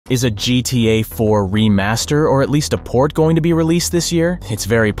Is a GTA 4 remaster or at least a port going to be released this year? It's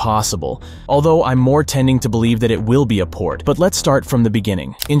very possible, although I'm more tending to believe that it will be a port. But let's start from the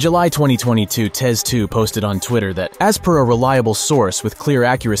beginning. In July 2022, Tez2 posted on Twitter that, as per a reliable source with clear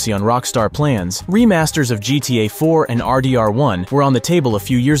accuracy on Rockstar plans, remasters of GTA 4 and RDR1 were on the table a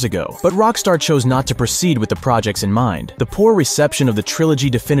few years ago, but Rockstar chose not to proceed with the projects in mind. The poor reception of the Trilogy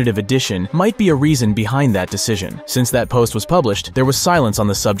Definitive Edition might be a reason behind that decision. Since that post was published, there was silence on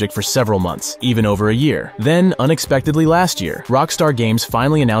the subject for several months, even over a year. Then, unexpectedly last year, Rockstar Games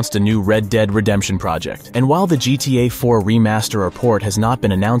finally announced a new Red Dead Redemption project. And while the GTA 4 remaster or port has not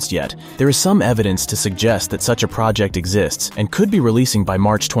been announced yet, there is some evidence to suggest that such a project exists and could be releasing by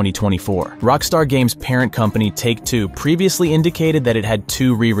March 2024. Rockstar Games' parent company Take-Two previously indicated that it had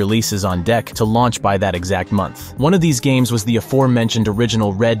 2 re-releases on deck to launch by that exact month. One of these games was the aforementioned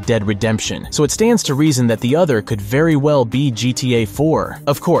original Red Dead Redemption, so it stands to reason that the other could very well be GTA 4.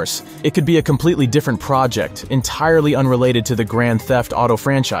 Of course, it could be a completely different project, entirely unrelated to the Grand Theft Auto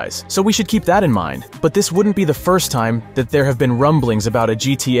franchise, so we should keep that in mind. But this wouldn't be the first time that there have been rumblings about a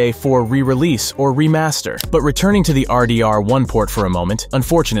GTA 4 re-release or remaster. But returning to the RDR1 port for a moment,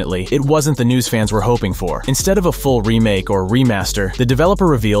 unfortunately, it wasn't the news fans were hoping for. Instead of a full remake or remaster, the developer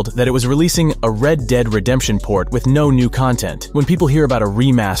revealed that it was releasing a Red Dead Redemption port with no new content. When people hear about a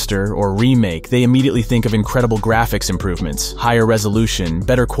remaster or remake, they immediately think of incredible graphics improvements, higher resolution,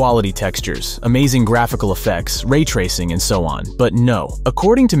 better quality textures, amazing graphical effects, ray tracing, and so on. But no.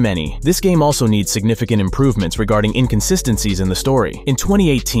 According to many, this game also needs significant improvements regarding inconsistencies in the story. In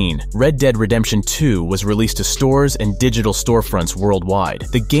 2018, Red Dead Redemption 2 was released to stores and digital storefronts worldwide.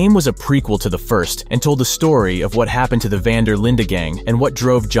 The game was a prequel to the first and told the story of what happened to the Van der Linde gang and what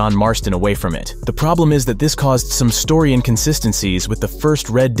drove John Marston away from it. The problem is that this caused some story inconsistencies with the first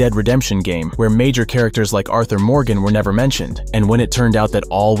Red Dead Redemption game, where major characters like Arthur Morgan were never mentioned. And when it turned out that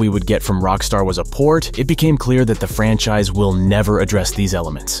all we would get from Rockstar was a port, it became clear that the franchise will never address these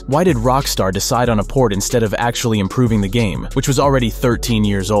elements. Why did Rockstar decide on a port instead of actually improving the game, which was already 13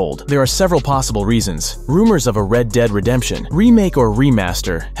 years old? There are several possible reasons. Rumors of a Red Dead Redemption remake or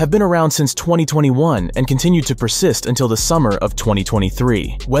remaster have been around since 2021 and continued to persist until the summer of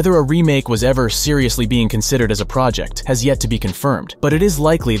 2023. Whether a remake was ever seriously being considered as a project has yet to be confirmed, but it is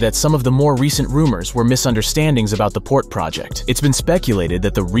likely that some of the more recent rumors were misunderstandings about the port project. It's been speculated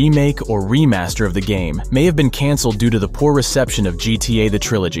that the remake or remaster of the game may have been cancelled due to the poor reception of GTA the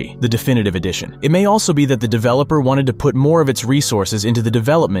Trilogy, the Definitive Edition. It may also be that the developer wanted to put more of its resources into the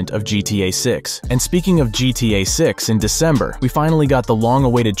development of GTA 6. And speaking of GTA 6, in December, we finally got the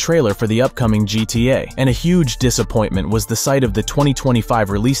long-awaited trailer for the upcoming GTA, and a huge disappointment was the sight of the 2025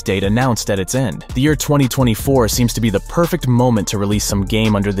 release date announced at its end. The year 2024 seems to be the perfect moment to release some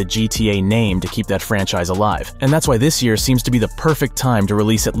game under the GTA name to keep that franchise alive, and that's why this year seems to be the perfect time to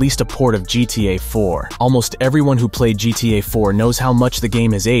release at least a port of GTA 4. Almost everyone who played GTA 4 knows how much the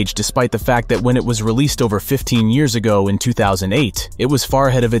game has aged, despite the fact that when it was released over 15 years ago in 2008, it was far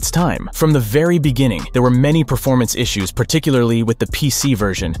ahead of its time. From the very beginning, there were many performance issues, particularly with the PC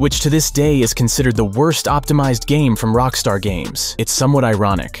version, which to this day is considered the worst optimized game from Rockstar Games. It's somewhat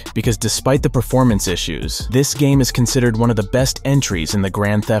ironic, because despite the performance issues, this game is considered one of the best entries in the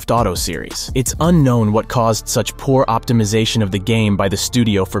Grand Theft Auto series. It's unknown what caused such poor optimization of the game by the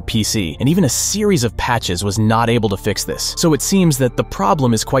studio for PC, and even a series of patches was not able to fix this. So it seems that the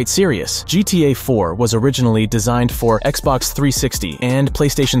problem is quite serious. GTA 4 was originally designed for Xbox 360 and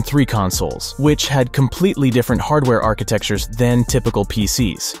PlayStation 3 consoles, which had completely different hardware architectures than typical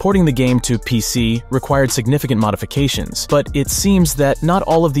PCs. Porting the game to PC required significant modifications, but it seems that not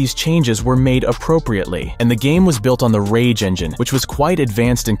all of these changes were made appropriately, and the game was built on the Rage engine, which was quite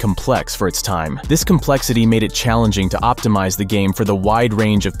advanced and complex for its time. This complexity made it challenging to optimize the game for the wide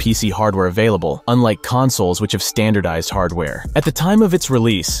range of PC hardware available, unlike consoles which have standardized hardware. At the time of its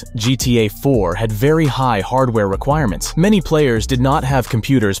release, GTA 4 had very high hardware requirements. Many players did not have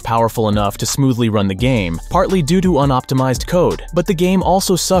computers powerful enough to smoothly run the game, partly due to unoptimized code, but the game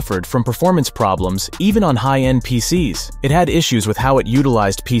also suffered from performance problems even on high-end PCs. It had issues with how it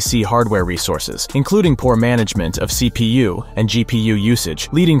utilized PC hardware resources, including poor management of CPU and GPU usage,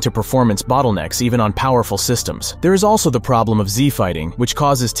 leading to performance bottlenecks even on powerful systems. There is also the problem of Z-fighting, which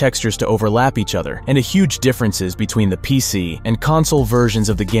causes textures to overlap each other, and a huge differences between the PC and console versions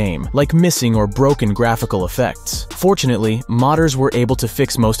of the game, like missing or broken graphical effects. Fortunately, modders were able to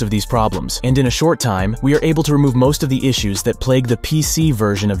fix most of these problems, and in a short time, we are able to remove most of the issues that plague the PC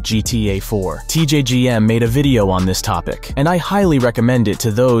version of GTA 4. TJGM made a video on this topic, and I highly recommend it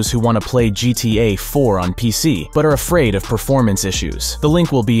to those who want to play GTA 4 on PC, but are afraid of performance issues. The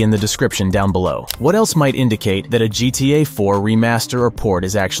link will be in the description down below. What else might indicate that a GTA 4 remaster remaster or port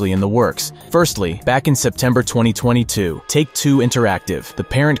is actually in the works. Firstly, back in September 2022, Take-Two Interactive, the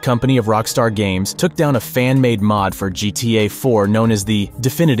parent company of Rockstar Games, took down a fan-made mod for GTA 4 known as the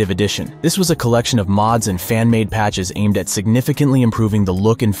Definitive Edition. This was a collection of mods and fan-made patches aimed at significantly improving the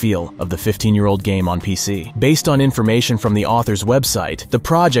look and feel of the 15-year-old game on PC. Based on information from the author's website, the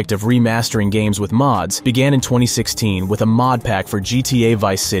project of remastering games with mods began in 2016 with a mod pack for GTA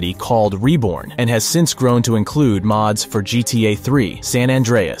Vice City called Reborn, and has since grown to include mods for GTA 3, San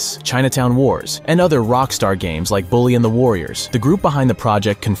Andreas, Chinatown Wars, and other Rockstar games like Bully and the Warriors. The group behind the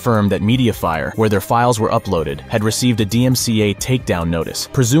project confirmed that Mediafire, where their files were uploaded, had received a DMCA takedown notice,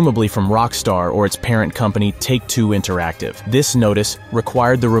 presumably from Rockstar or its parent company Take-Two Interactive. This notice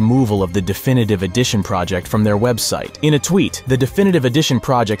required the removal of the Definitive Edition project from their website. In a tweet, the Definitive Edition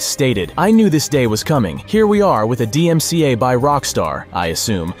project stated, "I knew this day was coming. Here we are with a DMCA by Rockstar, I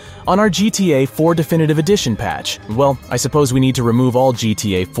assume, on our GTA 4 Definitive Edition patch. Well, I suppose we need to remove all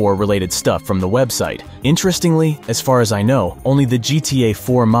GTA 4 related stuff from the website." Interestingly, as far as I know, only the GTA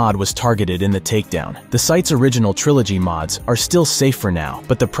 4 mod was targeted in the takedown. The site's original trilogy mods are still safe for now,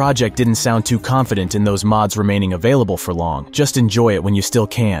 but the project didn't sound too confident in those mods remaining available for long. "Just enjoy it when you still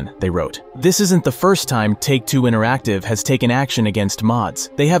can," they wrote. This isn't the first time Take-Two Interactive has taken action against mods.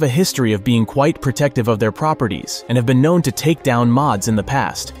 They have a history of being quite protective of their properties, and have been known to take down mods in the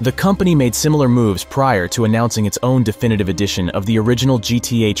past. The company made similar moves prior to announcing its own definitive edition of the original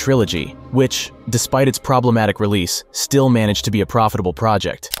GTA trilogy, which, despite its problematic release, still managed to be a profitable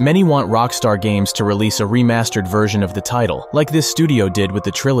project. Many want Rockstar Games to release a remastered version of the title, like this studio did with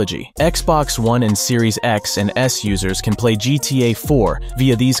the trilogy. Xbox One and Series X and S users can play GTA 4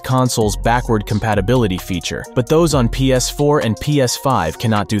 via these consoles' backward compatibility feature, but those on PS4 and PS5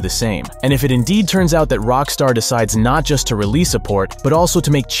 cannot do the same. And if it indeed turns out that Rockstar decides not just to release a port, but also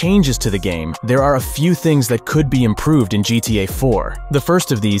to make changes to the game, there are a few things that could be improved in GTA 4. The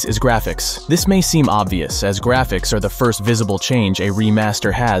first of these is graphics. This may seem obvious, as graphics are the first visible change a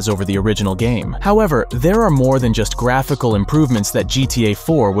remaster has over the original game. However, there are more than just graphical improvements that GTA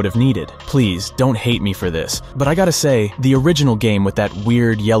 4 would have needed. Please, don't hate me for this, but I gotta say, the original game with that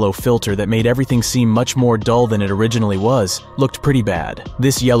weird yellow filter that made everything seem much more dull than it originally was, looked pretty bad.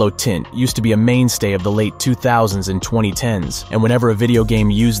 This yellow tint used to be a mainstay of the late 2000s and 2010s, and whenever a video game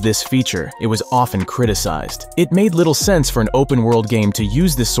used this feature, it was often criticized. It made little sense for an open-world game to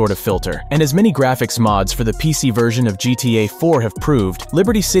use this sort of filter, and as many graphics mods for the PC version of GTA 4 have proved,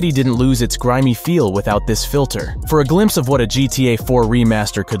 Liberty City didn't lose its grimy feel without this filter. For a glimpse of what a GTA 4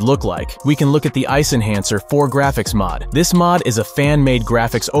 remaster could look like, we can look at the Ice Enhancer 4 graphics mod. This mod is a fan-made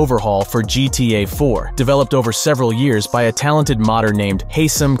graphics overhaul for GTA 4, developed over several years by a talented modder named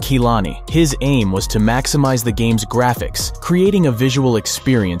Haysam Kilani. His aim was to maximize the game's graphics, creating a visual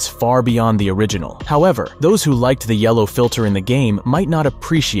experience far beyond the original. However, those who liked the yellow filter in the game might not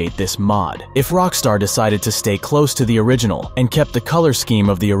appreciate this mod. If Rockstar decided to stay close to the original and kept the color scheme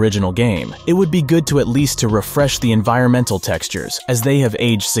of the original game, it would be good to at least to refresh the environmental textures, as they have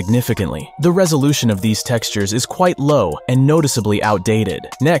aged significantly. The resolution of these textures is quite low and noticeably outdated.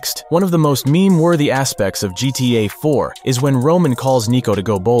 Next, one of the most meme-worthy aspects of GTA 4 is when Roman calls Nico to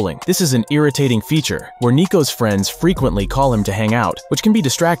go bowling. This is an irritating feature, where Nico's friends frequently call him to hang out, which can be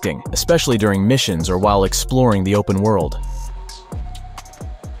distracting, especially during missions or while exploring the open world.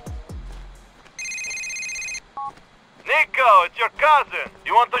 Nico, it's your cousin.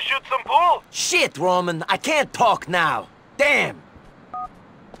 You want to shoot some pool? Shit, Roman, I can't talk now. Damn!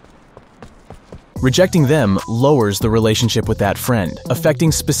 Rejecting them lowers the relationship with that friend,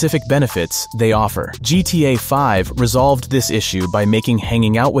 affecting specific benefits they offer. GTA 5 resolved this issue by making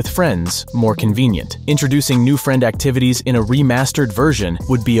hanging out with friends more convenient. Introducing new friend activities in a remastered version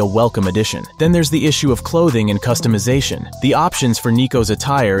would be a welcome addition. Then there's the issue of clothing and customization. The options for Nico's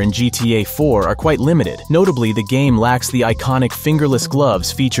attire in GTA 4 are quite limited. Notably, the game lacks the iconic fingerless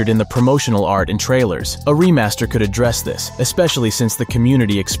gloves featured in the promotional art and trailers. A remaster could address this, especially since the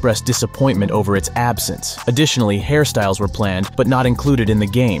community expressed disappointment over its absence. Additionally, hairstyles were planned but not included in the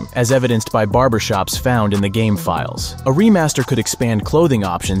game, as evidenced by barbershops found in the game files. A remaster could expand clothing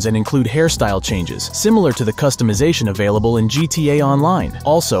options and include hairstyle changes, similar to the customization available in GTA Online.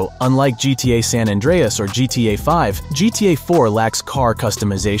 Also, unlike GTA San Andreas or GTA 5, GTA 4 lacks car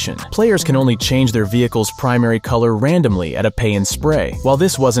customization. Players can only change their vehicle's primary color randomly at a pay and spray. While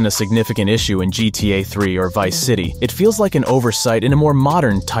this wasn't a significant issue in GTA 3 or Vice City, it feels like an oversight in a more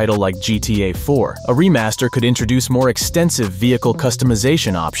modern title like GTA 4. 4. A remaster could introduce more extensive vehicle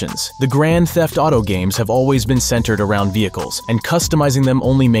customization options. The Grand Theft Auto games have always been centered around vehicles, and customizing them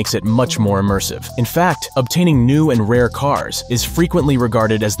only makes it much more immersive. In fact, obtaining new and rare cars is frequently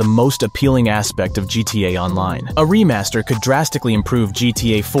regarded as the most appealing aspect of GTA Online. A remaster could drastically improve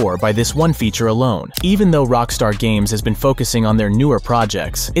GTA 4 by this one feature alone. Even though Rockstar Games has been focusing on their newer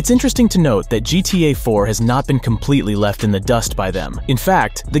projects, it's interesting to note that GTA 4 has not been completely left in the dust by them. In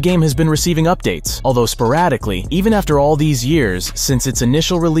fact, the game has been receiving updates, although sporadically, even after all these years since its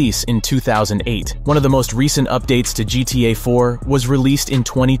initial release in 2008. One of the most recent updates to GTA 4 was released in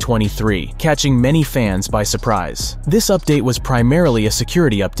 2023, catching many fans by surprise. This update was primarily a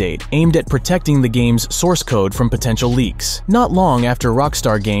security update, aimed at protecting the game's source code from potential leaks. Not long after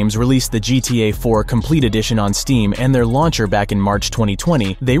Rockstar Games released the GTA 4 Complete Edition on Steam and their launcher back in March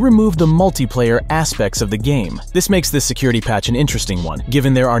 2020, they removed the multiplayer aspects of the game. This makes this security patch an interesting one,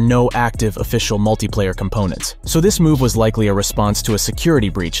 given there are no active official multiplayer components. So this move was likely a response to a security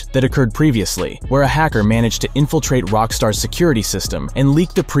breach that occurred previously, where a hacker managed to infiltrate Rockstar's security system and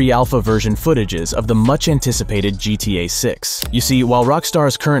leak the pre-alpha version footages of the much-anticipated GTA 6. You see, while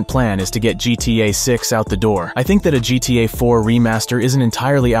Rockstar's current plan is to get GTA 6 out the door, I think that a GTA 4 remaster isn't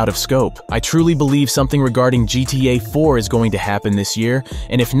entirely out of scope. I truly believe something regarding GTA 4 is going to happen this year,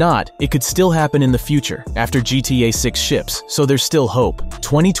 and if not, it could still happen in the future, after GTA 6 ships, so there's still hope.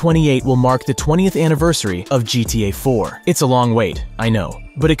 2028 will mark the 20th anniversary of GTA 4. It's a long wait, I know,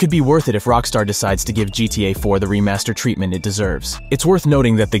 but it could be worth it if Rockstar decides to give GTA 4 the remaster treatment it deserves. It's worth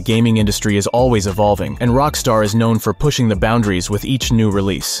noting that the gaming industry is always evolving, and Rockstar is known for pushing the boundaries with each new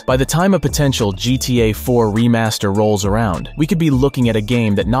release. By the time a potential GTA 4 remaster rolls around, we could be looking at a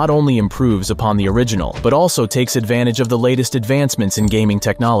game that not only improves upon the original, but also takes advantage of the latest advancements in gaming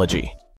technology.